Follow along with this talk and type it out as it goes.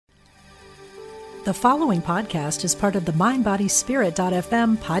The following podcast is part of the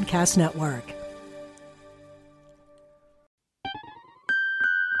MindBodySpirit.fm podcast network.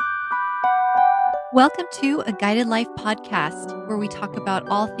 Welcome to A Guided Life podcast, where we talk about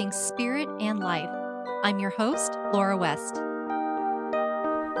all things spirit and life. I'm your host, Laura West.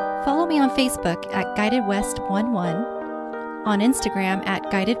 Follow me on Facebook at Guided West 11, on Instagram at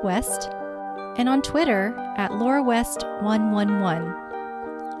Guided West, and on Twitter at Laura West 111.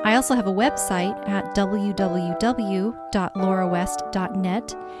 I also have a website at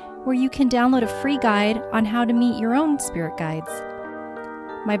www.laurawest.net, where you can download a free guide on how to meet your own spirit guides.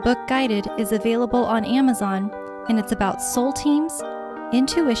 My book, Guided, is available on Amazon, and it's about soul teams,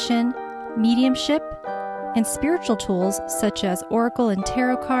 intuition, mediumship, and spiritual tools such as oracle and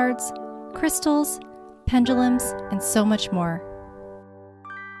tarot cards, crystals, pendulums, and so much more.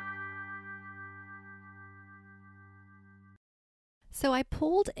 So I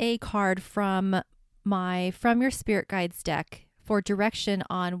pulled a card from my From Your Spirit Guides deck for direction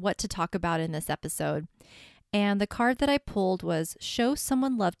on what to talk about in this episode. And the card that I pulled was Show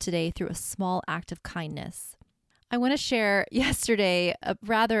Someone Love Today Through a Small Act of Kindness. I want to share yesterday a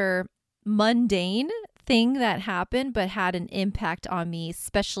rather mundane thing that happened but had an impact on me,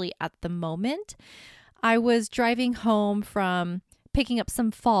 especially at the moment. I was driving home from picking up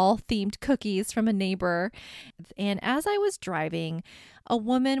some fall-themed cookies from a neighbor. And as I was driving, a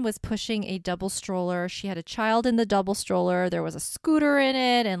woman was pushing a double stroller. She had a child in the double stroller. There was a scooter in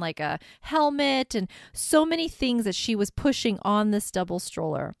it and like a helmet and so many things that she was pushing on this double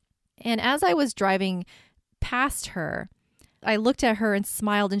stroller. And as I was driving past her, I looked at her and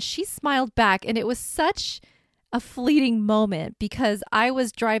smiled, and she smiled back. And it was such a fleeting moment because I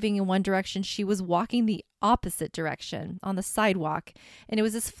was driving in one direction. She was walking the opposite direction on the sidewalk. And it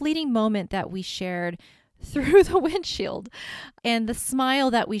was this fleeting moment that we shared through the windshield and the smile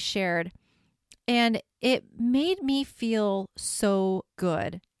that we shared. And it made me feel so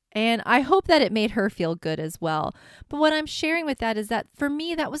good. And I hope that it made her feel good as well. But what I'm sharing with that is that for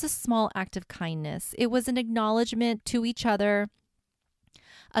me, that was a small act of kindness. It was an acknowledgement to each other,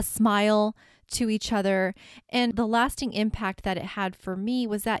 a smile to each other. And the lasting impact that it had for me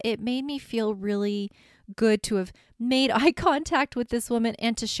was that it made me feel really good to have made eye contact with this woman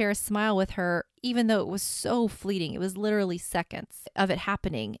and to share a smile with her, even though it was so fleeting. It was literally seconds of it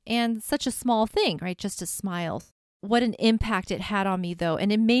happening, and such a small thing, right? Just a smile. What an impact it had on me, though.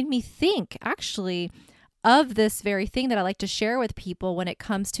 And it made me think, actually, of this very thing that I like to share with people when it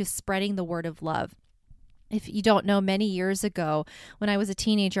comes to spreading the word of love. If you don't know, many years ago, when I was a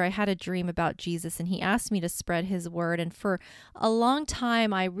teenager, I had a dream about Jesus, and he asked me to spread his word. And for a long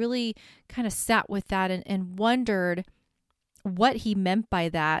time, I really kind of sat with that and wondered what he meant by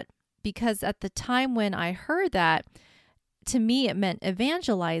that. Because at the time when I heard that, to me, it meant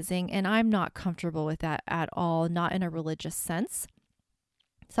evangelizing, and I'm not comfortable with that at all, not in a religious sense.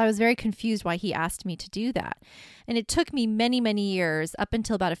 So I was very confused why he asked me to do that. And it took me many, many years, up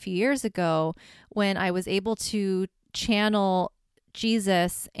until about a few years ago, when I was able to channel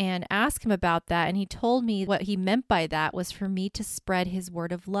Jesus and ask him about that. And he told me what he meant by that was for me to spread his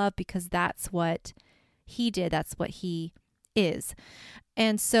word of love, because that's what he did. That's what he is.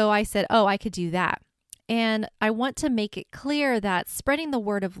 And so I said, oh, I could do that. And I want to make it clear that spreading the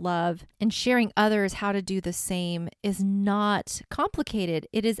word of love and sharing others how to do the same is not complicated.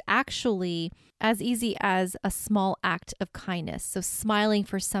 It is actually as easy as a small act of kindness. So smiling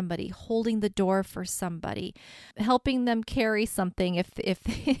for somebody, holding the door for somebody, helping them carry something if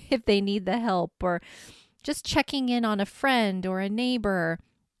if they need the help, or just checking in on a friend or a neighbor,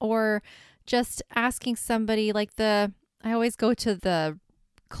 or just asking somebody I always go to the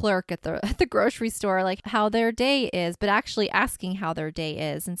clerk at the grocery store, like how their day is, but actually asking how their day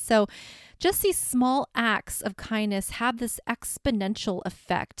is. And so just these small acts of kindness have this exponential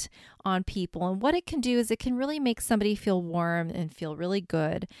effect on people. And what it can do is it can really make somebody feel warm and feel really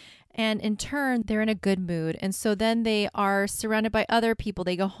good. And in turn, they're in a good mood. And so then they are surrounded by other people.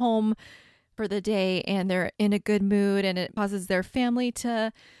 They go home for the day and they're in a good mood, and it causes their family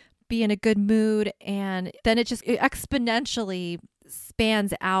to be in a good mood. And then it exponentially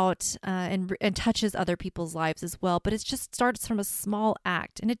spans out and touches other people's lives as well. But it just starts from a small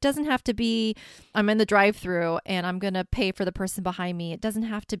act. And it doesn't have to be, I'm in the drive-thru and I'm going to pay for the person behind me. It doesn't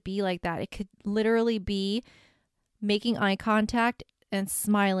have to be like that. It could literally be making eye contact and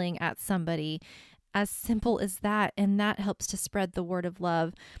smiling at somebody. As simple as that. And that helps to spread the word of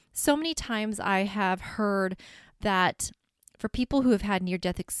love. So many times I have heard that for people who have had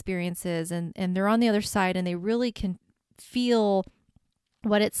near-death experiences and they're on the other side and they really can feel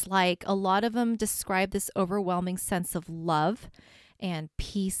what it's like, a lot of them describe this overwhelming sense of love and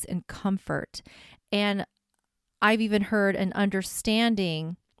peace and comfort. And I've even heard an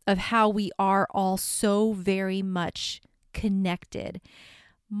understanding of how we are all so very much connected,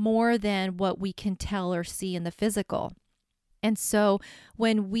 more than what we can tell or see in the physical. And so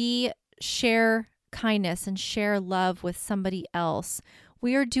when we share kindness and share love with somebody else,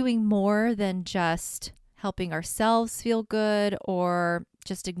 we are doing more than just helping ourselves feel good or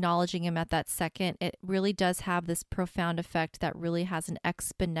just acknowledging them at that second. It really does have this profound effect that really has an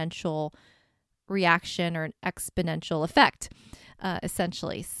exponential reaction or an exponential effect,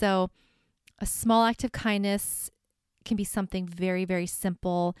 essentially. So a small act of kindness can be something very, very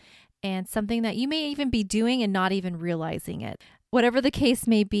simple and something that you may even be doing and not even realizing it. Whatever the case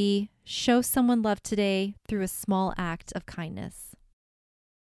may be, show someone love today through a small act of kindness.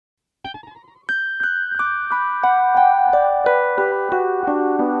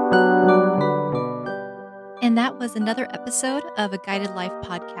 And that was another episode of A Guided Life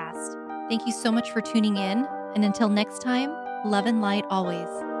podcast. Thank you so much for tuning in. And until next time, love and light always.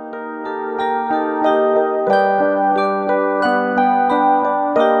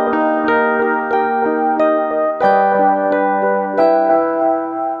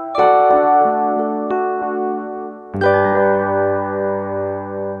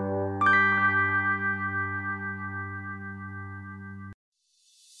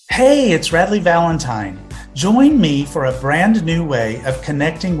 Hey, it's Radley Valentine. Join me for a brand new way of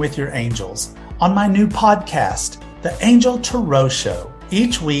connecting with your angels on my new podcast, The Angel Tarot Show.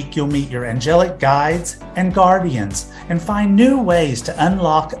 Each week, you'll meet your angelic guides and guardians and find new ways to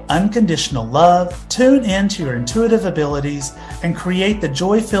unlock unconditional love, tune into your intuitive abilities, and create the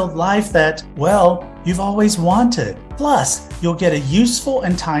joy-filled life that, well, you've always wanted. Plus, you'll get a useful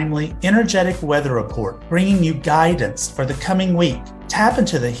and timely energetic weather report, bringing you guidance for the coming week. Tap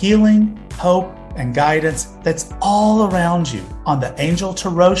into the healing, hope, and guidance that's all around you on the Angel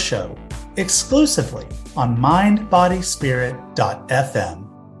Tarot Show, exclusively on mindbodyspirit.fm.